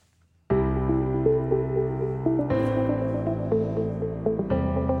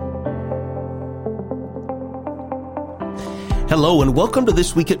Hello and welcome to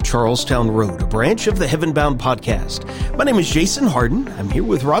This Week at Charlestown Road, a branch of the Heavenbound podcast. My name is Jason Harden. I'm here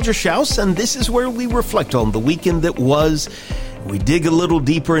with Roger Schaus, and this is where we reflect on the weekend that was. We dig a little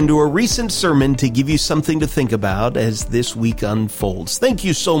deeper into a recent sermon to give you something to think about as this week unfolds. Thank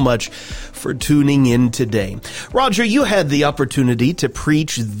you so much for tuning in today. Roger, you had the opportunity to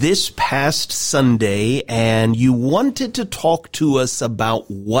preach this past Sunday, and you wanted to talk to us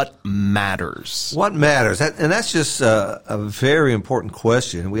about what matters. What matters? And that's just a very important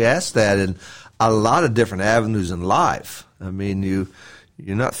question. We ask that in a lot of different avenues in life. I mean, you're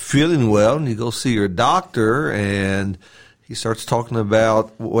not feeling well, and you go see your doctor, and he starts talking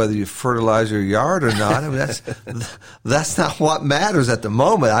about whether you fertilize your yard or not. I mean, that's not what matters at the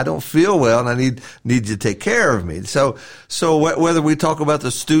moment. I don't feel well, and I need you to take care of me. So whether we talk about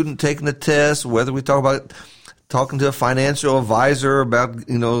the student taking the test, whether we talk about talking to a financial advisor about,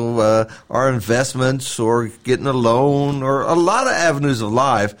 our investments or getting a loan or a lot of avenues of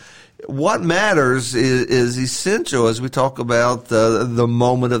life, what matters is essential as we talk about the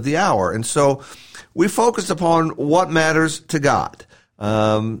moment of the hour. And so we focus upon what matters to God.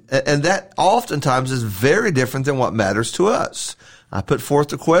 And that oftentimes is very different than what matters to us. I put forth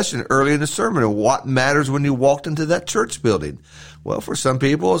the question early in the sermon, what matters when you walked into that church building? Well, for some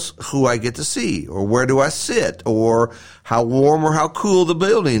people, it's who I get to see, or where do I sit, or how warm or how cool the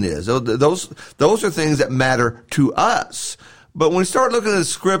building is. Those are things that matter to us. But when we start looking at the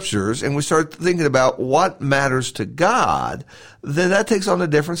scriptures and we start thinking about what matters to God, then that takes on a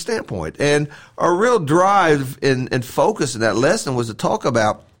different standpoint. And our real drive and focus in that lesson was to talk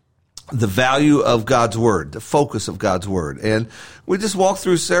about the value of God's Word, the focus of God's Word. And we just walked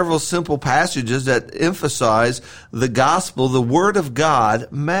through several simple passages that emphasize the gospel, the Word of God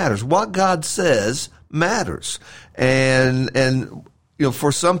matters. What God says matters. And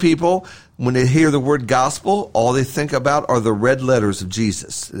for some people, when they hear the word gospel, all they think about are the red letters of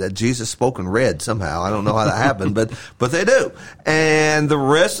Jesus. That Jesus spoke in red somehow. I don't know how that happened, but they do. And the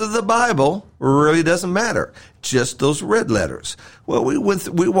rest of the Bible really doesn't matter. Just those red letters. Well, we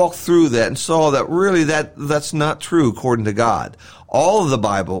walked through that and saw that really that's not true according to God. All of the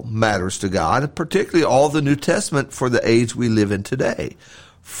Bible matters to God, particularly all the New Testament for the age we live in today.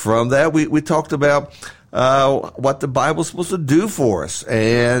 From that, we talked about what the Bible's supposed to do for us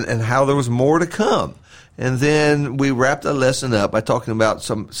and how there was more to come. And then we wrapped the lesson up by talking about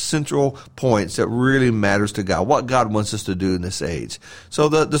some central points that really matters to God, what God wants us to do in this age. So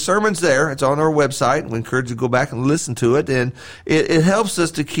the sermon's there. It's on our website. We encourage you to go back and listen to it. And it helps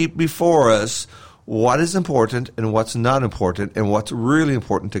us to keep before us what is important and what's not important and what's really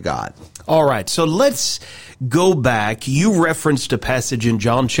important to God. All right, so let's go back. You referenced a passage in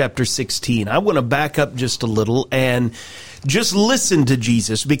John chapter 16. I want to back up just a little and just listen to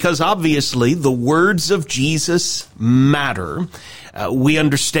Jesus, because obviously the words of Jesus matter. We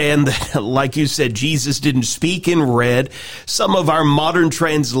understand that, like you said, Jesus didn't speak in red. Some of our modern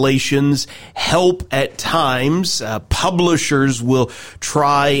translations help at times. Publishers will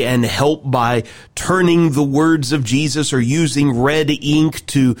try and help by turning the words of Jesus or using red ink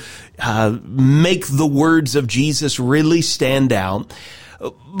to make the words of Jesus really stand out.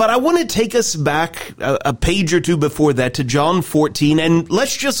 But I want to take us back a page or two before that to John 14, and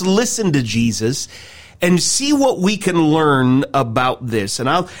let's just listen to Jesus and see what we can learn about this. And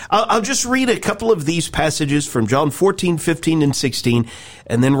I'll just read a couple of these passages from John 14, 15, and 16,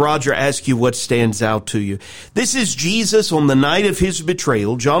 and then Roger ask you what stands out to you. This is Jesus on the night of his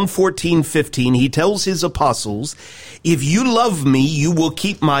betrayal. John 14, 15, he tells his apostles, "If you love me, you will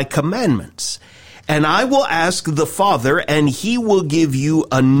keep my commandments. And I will ask the Father, and he will give you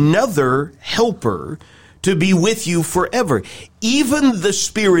another helper to be with you forever, even the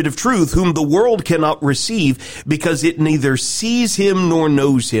Spirit of truth, whom the world cannot receive, because it neither sees him nor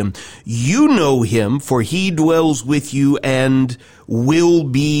knows him. You know him, for he dwells with you and will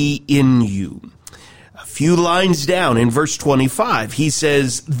be in you." A few lines down in verse 25, he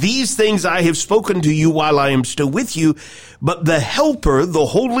says, "These things I have spoken to you while I am still with you, but the Helper, the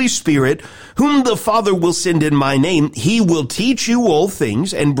Holy Spirit, whom the Father will send in my name, he will teach you all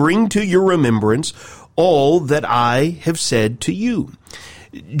things and bring to your remembrance all that I have said to you."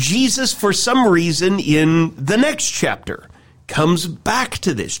 Jesus, for some reason, in the next chapter, comes back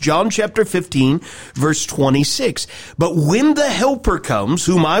to this. John chapter 15, verse 26. "But when the Helper comes,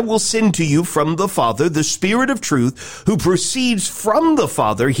 whom I will send to you from the Father, the Spirit of truth, who proceeds from the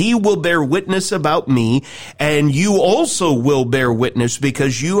Father, he will bear witness about me, and you also will bear witness,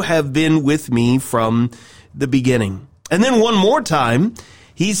 because you have been with me from the beginning." And then one more time,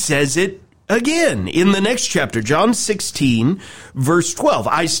 he says it Again, in the next chapter, John 16, verse 12,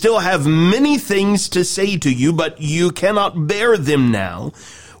 I still have many things to say to you, but you cannot bear them now.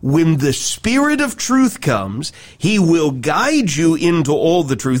 When the Spirit of truth comes, he will guide you into all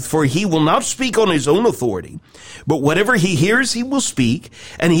the truth, for he will not speak on his own authority, but whatever he hears, he will speak,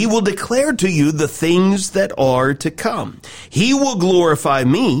 and he will declare to you the things that are to come. He will glorify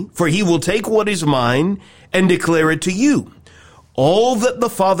me, for he will take what is mine and declare it to you. All that the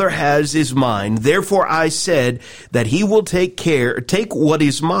Father has is mine. Therefore I said that he will take what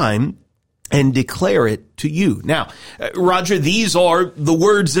is mine and declare it to you. Now, Roger, these are the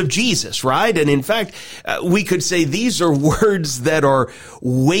words of Jesus, right? And in fact, we could say these are words that are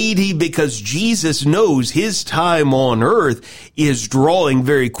weighty because Jesus knows his time on earth is drawing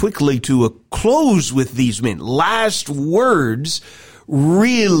very quickly to a close with these men. Last words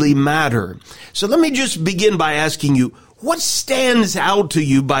really matter. So let me just begin by asking you, what stands out to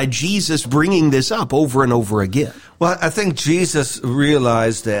you by Jesus bringing this up over and over again? Well, I think Jesus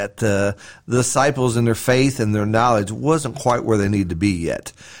realized that the disciples and their faith and their knowledge wasn't quite where they needed to be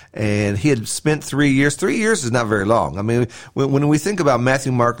yet. And he had spent 3 years. 3 years is not very long. I mean, when we think about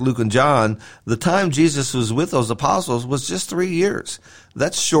Matthew, Mark, Luke, and John, the time Jesus was with those apostles was just 3 years.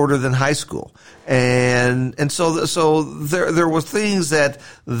 That's shorter than high school. And so there were things that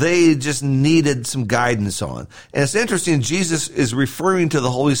they just needed some guidance on. And it's interesting, Jesus is referring to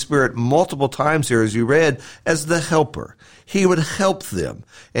the Holy Spirit multiple times here, as you read, as the helper. He would help them,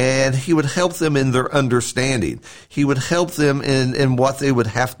 and he would help them in their understanding. He would help them in what they would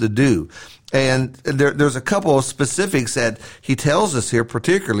have to do. And there's a couple of specifics that he tells us here,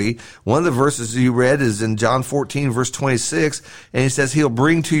 particularly. One of the verses you read is in John 14, verse 26, and he says, he'll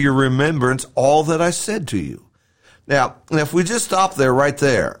bring to your remembrance all that I said to you. Now, if we just stop there, right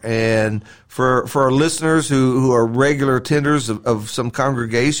there, and for our listeners who are regular attenders of some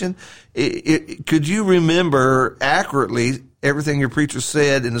congregation, could you remember accurately everything your preacher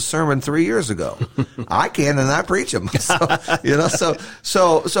said in a sermon 3 years ago? I can, and I preach them.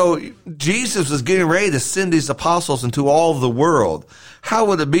 So Jesus was getting ready to send these apostles into all the world. How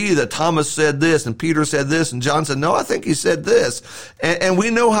would it be that Thomas said this, and Peter said this, and John said, no, I think he said this. And we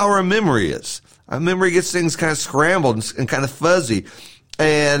know how our memory is. Our memory gets things kind of scrambled and kind of fuzzy.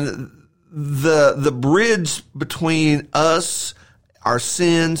 And the bridge between us, our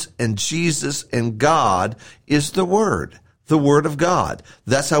sins, and Jesus and God is the Word of God.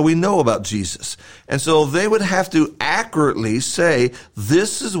 That's how we know about Jesus. And so they would have to accurately say,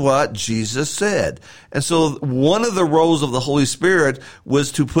 this is what Jesus said. And so one of the roles of the Holy Spirit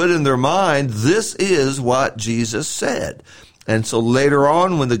was to put in their mind, this is what Jesus said. And so later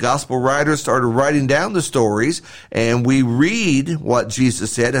on, when the gospel writers started writing down the stories, and we read what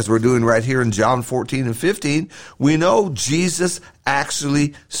Jesus said, as we're doing right here in John 14 and 15, we know Jesus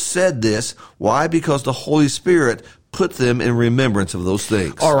actually said this. Why? Because the Holy Spirit put them in remembrance of those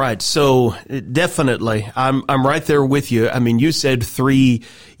things. All right. So definitely, I'm right there with you. I mean, you said 3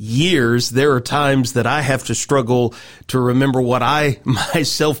 years. There are times that I have to struggle to remember what I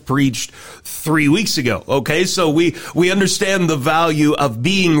myself preached 3 weeks ago. Okay. So we understand the value of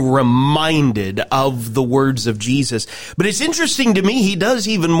being reminded of the words of Jesus. But it's interesting to me, he does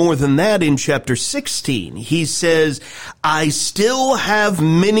even more than that in chapter 16. He says, I still have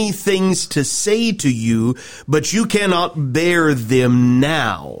many things to say to you, but you cannot bear them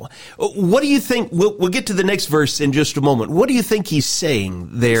now. What do you think? We'll get to the next verse in just a moment. What do you think he's saying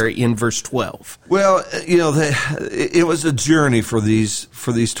there in verse 12? Well, it was a journey for these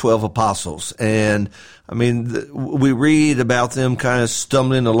 12 apostles. And I mean, we read about them kind of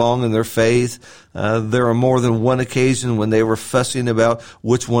stumbling along in their faith. There are more than one occasion when they were fussing about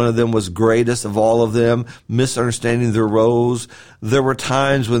which one of them was greatest of all of them, misunderstanding their roles. There were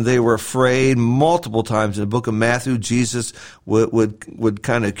times when they were afraid. Multiple times in the book of Matthew, Jesus would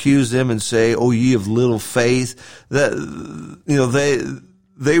kind of accuse them and say, "Oh, ye of little faith." That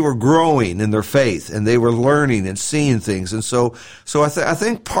they were growing in their faith, and they were learning and seeing things. And so I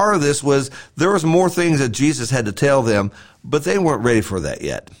think part of this was there was more things that Jesus had to tell them, but they weren't ready for that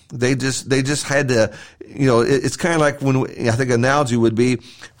yet. They just had to, it's kind of like I think an analogy would be,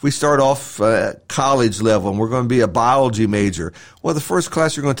 if we start off college level and we're going to be a biology major, well, the first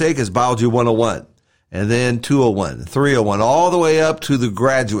class you're going to take is Biology 101. And then 201, 301, all the way up to the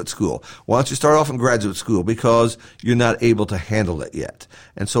graduate school. Why don't you start off in graduate school? Because you're not able to handle it yet.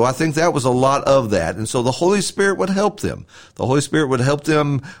 And so I think that was a lot of that. And so the Holy Spirit would help them. The Holy Spirit would help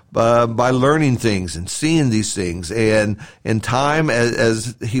them by learning things and seeing these things. And in time,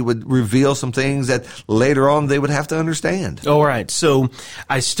 as he would reveal some things that later on they would have to understand. All right. So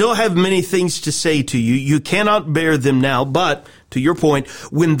I still have many things to say to you. You cannot bear them now, but to your point,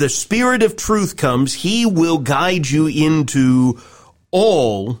 when the Spirit of truth comes, he will guide you into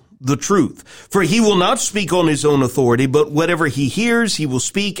all the truth. For he will not speak on his own authority, but whatever he hears, he will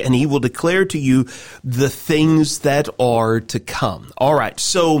speak, and he will declare to you the things that are to come. All right,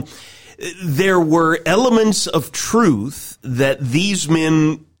 so there were elements of truth that these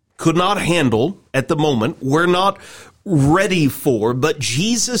men could not handle at the moment, were not ready for, but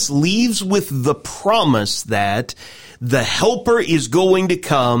Jesus leaves with the promise that the Helper is going to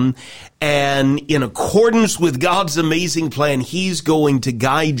come, and in accordance with God's amazing plan, he's going to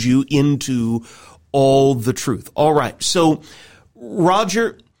guide you into all the truth. All right, so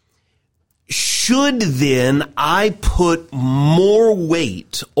Roger, should then I put more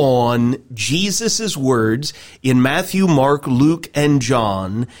weight on Jesus' words in Matthew, Mark, Luke, and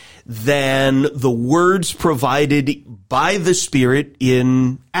John than the words provided by the Spirit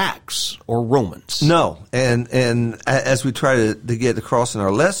in Acts or Romans? No. And as we try to get across in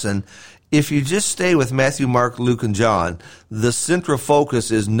our lesson, if you just stay with Matthew, Mark, Luke, and John, the central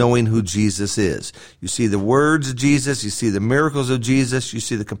focus is knowing who Jesus is. You see the words of Jesus, you see the miracles of Jesus, you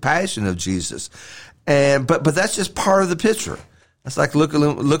see the compassion of Jesus. But that's just part of the picture. It's like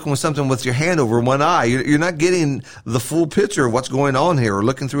looking with something with your hand over one eye. You're not getting the full picture of what's going on here, or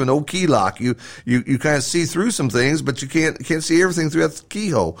looking through an old key lock. You kind of see through some things, but you can't see everything through that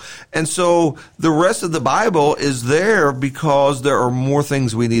keyhole. And so the rest of the Bible is there because there are more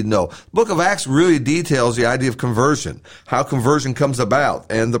things we need to know. The book of Acts really details the idea of conversion, how conversion comes about,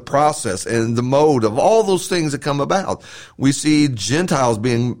 and the process and the mode of all those things that come about. We see Gentiles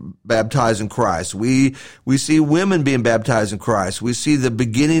being baptized in Christ. We see women being baptized in Christ. We see the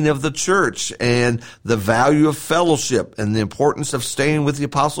beginning of the church and the value of fellowship and the importance of staying with the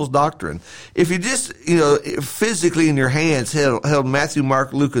apostles' doctrine. If you just, physically in your hands held Matthew,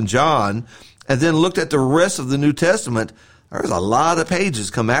 Mark, Luke, and John, and then looked at the rest of the New Testament, there's a lot of pages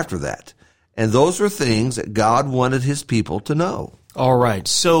come after that. And those are things that God wanted his people to know. All right.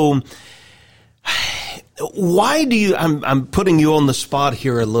 So why do you, I'm putting you on the spot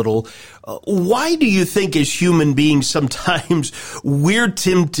here a little. Why do you think as human beings sometimes we're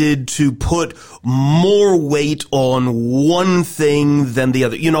tempted to put more weight on one thing than the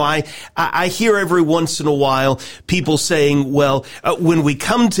other? I hear every once in a while people saying, well, when we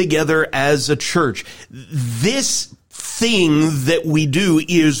come together as a church, this thing that we do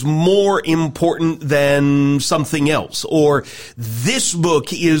is more important than something else, or this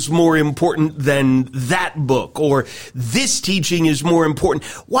book is more important than that book, or this teaching is more important.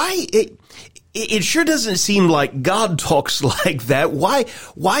 Why? It sure doesn't seem like God talks like that.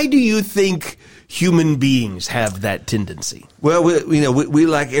 Why do you think human beings have that tendency? Well, we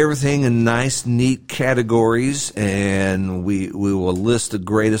like everything in nice, neat categories, and we will list the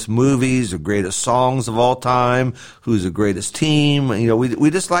greatest movies, the greatest songs of all time, who's the greatest team.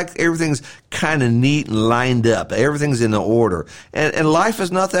 We just like everything's kind of neat and lined up. Everything's in order. And life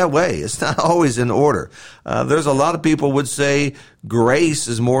is not that way. It's not always in order. There's a lot of people would say grace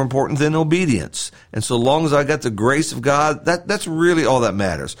is more important than obedience. And so long as I got the grace of God, that's really all that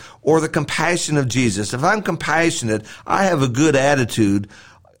matters. Or the compassion of Jesus. If I'm compassionate, I have a good attitude,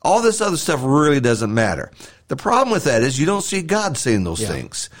 all this other stuff really doesn't matter. The problem with that is you don't see God saying those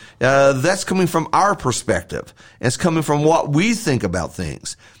things. That's coming from our perspective. It's coming from what we think about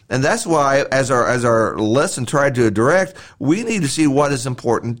things. And that's why, as our lesson tried to direct, we need to see what is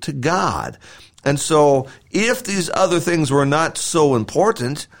important to God. And so if these other things were not so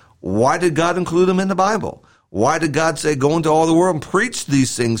important, why did God include them in the Bible? Why did God say, go into all the world and preach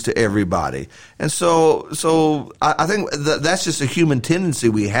these things to everybody? And so I think that's just a human tendency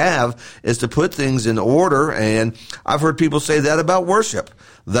we have, is to put things in order. And I've heard people say that about worship,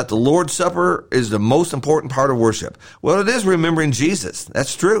 that the Lord's Supper is the most important part of worship. Well, it is remembering Jesus.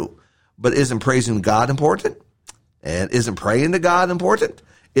 That's true. But isn't praising God important? And isn't praying to God important?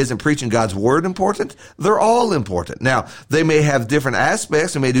 Isn't preaching God's word important? They're all important. Now, they may have different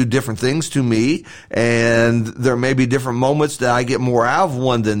aspects. They may do different things to me, and there may be different moments that I get more out of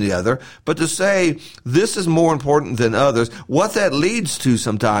one than the other. But to say this is more important than others, what that leads to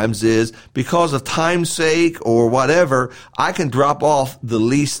sometimes is, because of time's sake or whatever, I can drop off the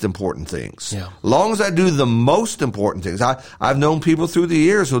least important things. Yeah. Long as I do the most important things. I've known people through the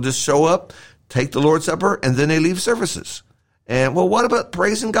years who'll just show up, take the Lord's Supper, and then they leave services. And, well, what about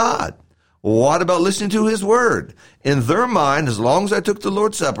praising God? What about listening to his word? In their mind, as long as I took the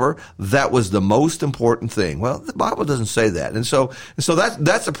Lord's Supper, that was the most important thing. Well, the Bible doesn't say that. And so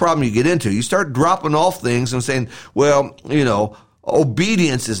that's the problem you get into. You start dropping off things and saying, well,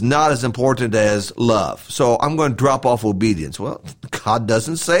 obedience is not as important as love. So I'm going to drop off obedience. Well, God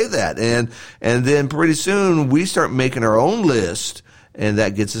doesn't say that. And then pretty soon we start making our own list, and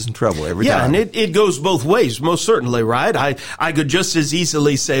that gets us in trouble every time. Yeah, and it goes both ways, most certainly, right? I could just as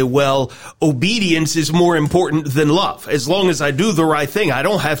easily say, well, obedience is more important than love. As long as I do the right thing, I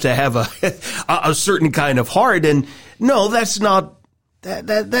don't have to have a certain kind of heart. And no, that's not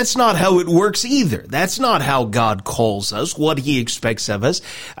how it works either. That's not how God calls us, what he expects of us.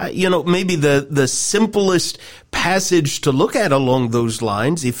 Maybe the simplest passage to look at along those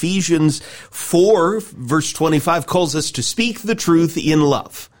lines, Ephesians 4, verse 25, calls us to speak the truth in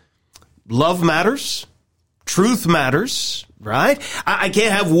love. Love matters. Truth matters, right? I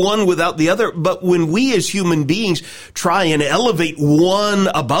can't have one without the other. But when we as human beings try and elevate one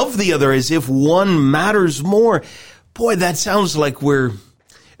above the other as if one matters more, boy, that sounds like we're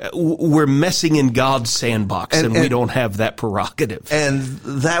messing in God's sandbox, and we don't have that prerogative. And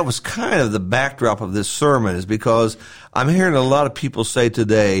that was kind of the backdrop of this sermon, is because I'm hearing a lot of people say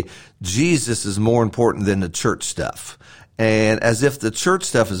today, Jesus is more important than the church stuff. And as if the church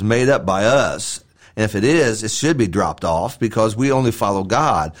stuff is made up by us. And if it is, it should be dropped off because we only follow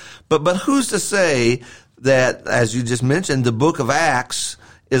God. But who's to say that, as you just mentioned, the book of Acts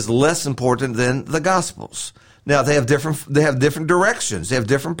is less important than the Gospels? Now, they have different directions. They have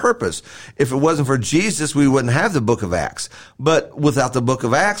different purpose. If it wasn't for Jesus, we wouldn't have the book of Acts. But without the book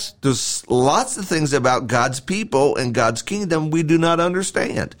of Acts, there's lots of things about God's people and God's kingdom we do not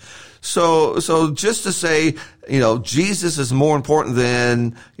understand. So just to say, Jesus is more important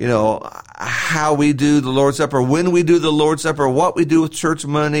than, how we do the Lord's Supper, when we do the Lord's Supper, what we do with church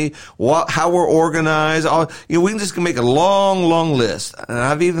money, how we're organized. We can just make a long, long list. And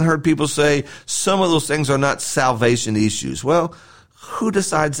I've even heard people say some of those things are not salvation issues. Well, who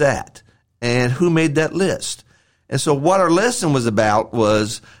decides that? And who made that list? And so what our lesson was about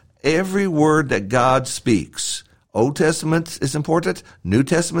was every word that God speaks. Old Testament is important. New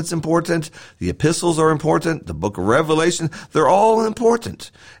Testament's important. The epistles are important. The book of Revelation, they're all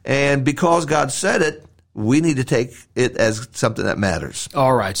important. And because God said it, we need to take it as something that matters.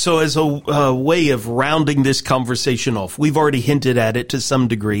 All right. So as a way of rounding this conversation off, we've already hinted at it to some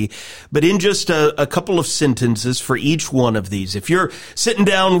degree, but in just a couple of sentences for each one of these, if you're sitting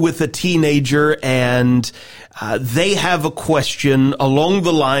down with a teenager and they have a question along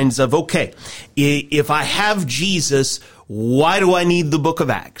the lines of, okay, if I have Jesus, why do I need the book of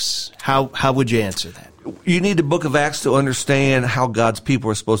Acts? How would you answer that? You need the book of Acts to understand how God's people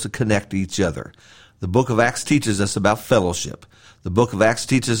are supposed to connect to each other. The book of Acts teaches us about fellowship. The book of Acts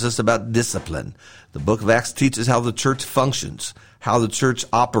teaches us about discipline. The book of Acts teaches how the church functions, how the church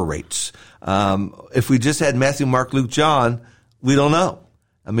operates. If we just had Matthew, Mark, Luke, John, we don't know.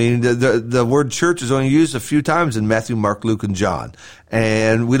 I mean, the word church is only used a few times in Matthew, Mark, Luke, and John.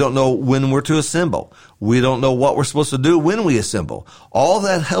 And we don't know when we're to assemble. We don't know what we're supposed to do when we assemble. All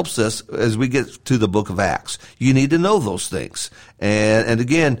that helps us as we get to the book of Acts. You need to know those things. And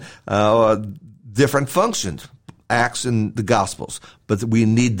again, different functions, Acts and the Gospels, but we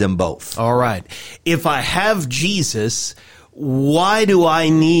need them both. All right. If I have Jesus, why do I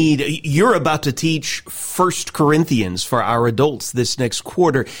need, you're about to teach 1 Corinthians for our adults this next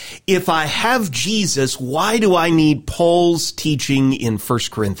quarter. If I have Jesus, why do I need Paul's teaching in 1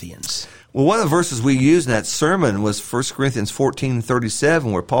 Corinthians? Well, one of the verses we used in that sermon was 1 Corinthians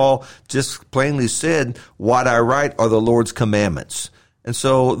 14:37, where Paul just plainly said, what I write are the Lord's commandments. And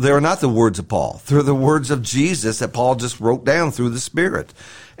so they're not the words of Paul. They're the words of Jesus that Paul just wrote down through the Spirit.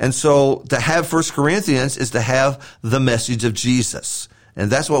 And so to have 1 Corinthians is to have the message of Jesus.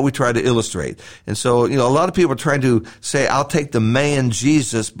 And that's what we try to illustrate. And so, a lot of people are trying to say, I'll take the man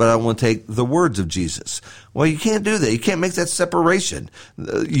Jesus, but I want to take the words of Jesus. Well, you can't do that. You can't make that separation.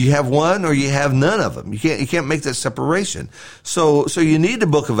 You have one or you have none of them. You can't make that separation. So you need the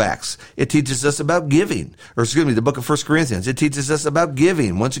book of Acts. It teaches us about giving, the book of 1 Corinthians. It teaches us about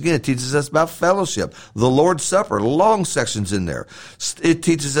giving. Once again, it teaches us about fellowship, the Lord's Supper, long sections in there. It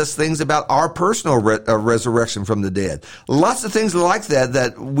teaches us things about our personal resurrection from the dead. Lots of things like that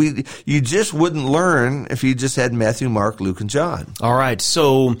you just wouldn't learn if you just had Matthew, Mark, Luke, and John. All right.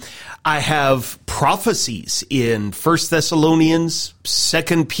 So I have prophecies in 1 Thessalonians,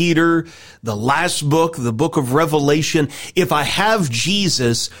 2 Peter, the last book, the book of Revelation. If I have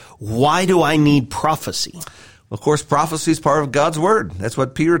Jesus, why do I need prophecy? Of course, prophecy is part of God's word. That's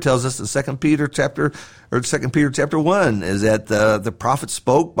what Peter tells us in 2 Peter chapter 1, is that the prophet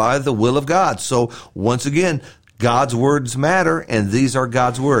spoke by the will of God. So once again, God's words matter, and these are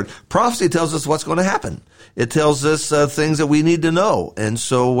God's word. Prophecy tells us what's going to happen. it tells us things that we need to know. And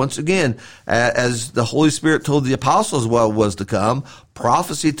so once again, as the Holy Spirit told the apostles what was to come,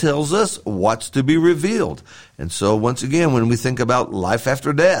 prophecy tells us what's to be revealed. And so once again, when we think about life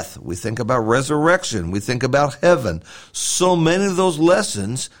after death, we think about resurrection, we think about heaven, so many of those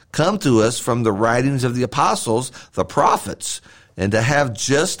lessons come to us from the writings of the apostles, the prophets. And to have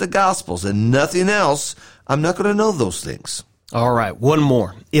just the Gospels and nothing else, I'm not going to know those things. All right, one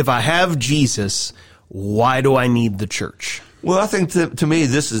more. If I have Jesus, why do I need the church? Well, I think to me,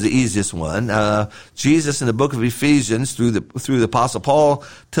 this is the easiest one. Jesus in the book of Ephesians through the Apostle Paul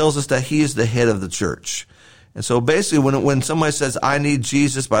tells us that he is the head of the church. And so basically when somebody says, I need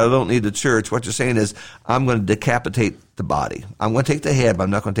Jesus, but I don't need the church, what you're saying is, I'm going to decapitate the body. I'm going to take the head, but I'm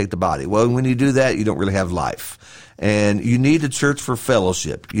not going to take the body. Well, when you do that, you don't really have life. And you need a church for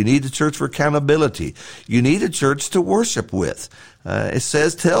fellowship. You need a church for accountability. You need a church to worship with.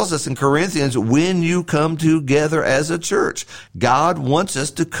 It tells us in Corinthians, when you come together as a church, God wants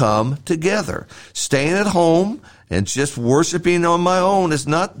us to come together. Staying at home and just worshiping on my own is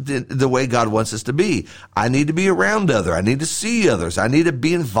not the way God wants us to be. I need to be around others. I need to see others. I need to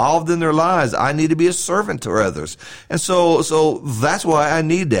be involved in their lives. I need to be a servant to others. And so that's why I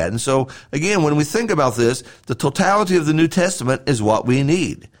need that. And so again, when we think about this, the totality of the New Testament is what we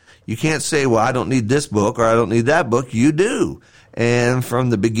need. You can't say, well, I don't need this book or I don't need that book. You do. And from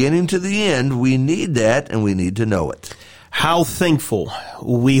the beginning to the end, we need that and we need to know it. How thankful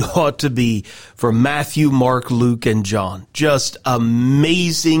we ought to be for Matthew, Mark, Luke, and John. Just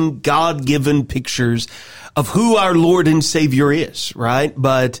amazing God-given pictures of who our Lord and Savior is, right?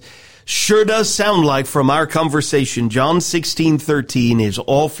 But sure does sound like from our conversation, John 16:13 is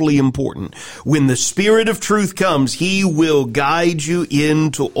awfully important. When the Spirit of truth comes, he will guide you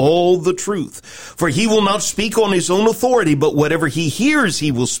into all the truth. For he will not speak on his own authority, but whatever he hears,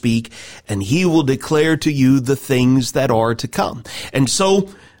 he will speak, and he will declare to you the things that are to come. And so,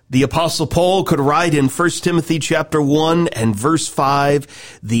 the Apostle Paul could write in 1 Timothy chapter 1 and verse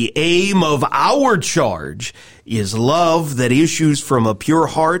 5, the aim of our charge is love that issues from a pure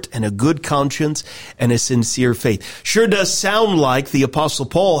heart and a good conscience and a sincere faith. Sure does sound like the Apostle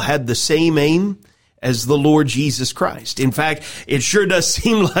Paul had the same aim as the Lord Jesus Christ. In fact, it sure does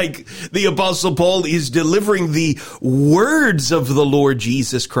seem like the Apostle Paul is delivering the words of the Lord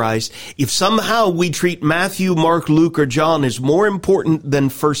Jesus Christ. If somehow we treat Matthew, Mark, Luke, or John as more important than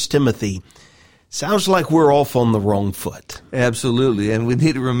 1 Timothy, sounds like we're off on the wrong foot. Absolutely. And we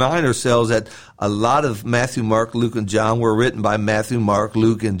need to remind ourselves that a lot of Matthew, Mark, Luke, and John were written by Matthew, Mark,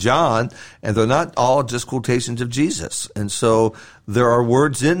 Luke, and John, and they're not all just quotations of Jesus. And so there are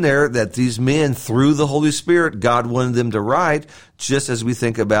words in there that these men, through the Holy Spirit, God wanted them to write, just as we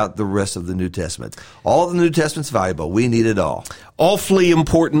think about the rest of the New Testament. All the New Testament's valuable. We need it all. Awfully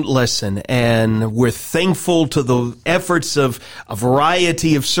important lesson, and we're thankful to the efforts of a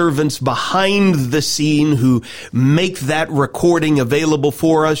variety of servants behind the scene who make that recording available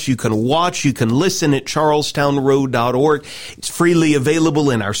for us. You can watch, you can listen at charlestownroad.org. It's freely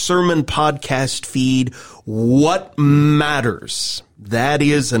available in our sermon podcast feed. What matters? That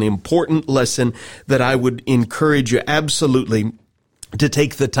is an important lesson that I would encourage you absolutely to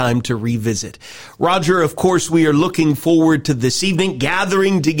take the time to revisit. Roger, of course, we are looking forward to this evening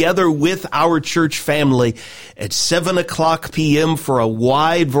gathering together with our church family at 7:00 p.m. for a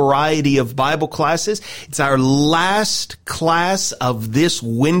wide variety of Bible classes. It's our last class of this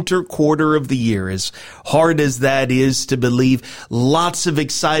winter quarter of the year. As hard as that is to believe, lots of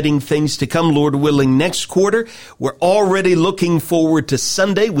exciting things to come, Lord willing, next quarter. We're already looking forward to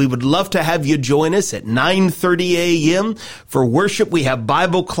Sunday. We would love to have you join us at 9:30 a.m. for worship. We have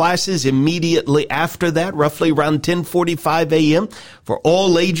Bible classes immediately after that, roughly around 10:45 a.m. for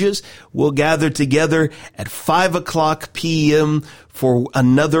all ages. We'll gather together at 5:00 p.m. for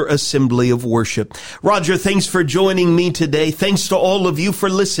another assembly of worship. Roger, thanks for joining me today. Thanks to all of you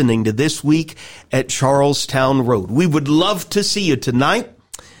for listening to This Week at Charlestown Road. We would love to see you tonight,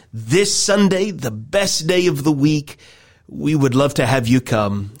 this Sunday, the best day of the week. We would love to have you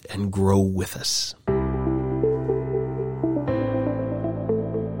come and grow with us.